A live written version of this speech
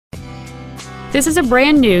This is a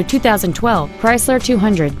brand new 2012 Chrysler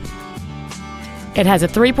 200. It has a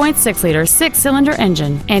 3.6-liter six-cylinder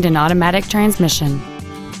engine and an automatic transmission.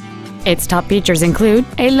 Its top features include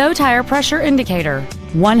a low tire pressure indicator,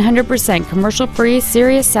 100% commercial-free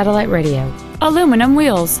Sirius satellite radio, aluminum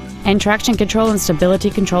wheels, and traction control and stability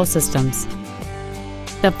control systems.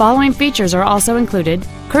 The following features are also included: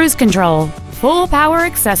 cruise control, full power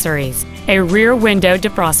accessories, a rear window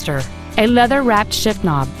defroster, a leather-wrapped shift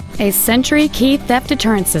knob, a Sentry key theft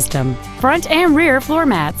deterrent system, front and rear floor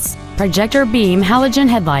mats, projector beam halogen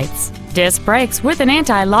headlights, disc brakes with an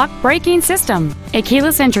anti-lock braking system, a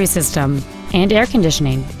keyless entry system, and air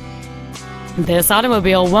conditioning. This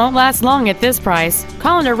automobile won't last long at this price.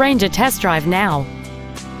 Call and arrange a test drive now.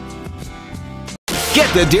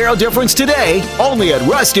 Get the Darrow difference today, only at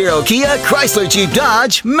Russ Darrow Kia, Chrysler Jeep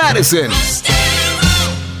Dodge, Madison.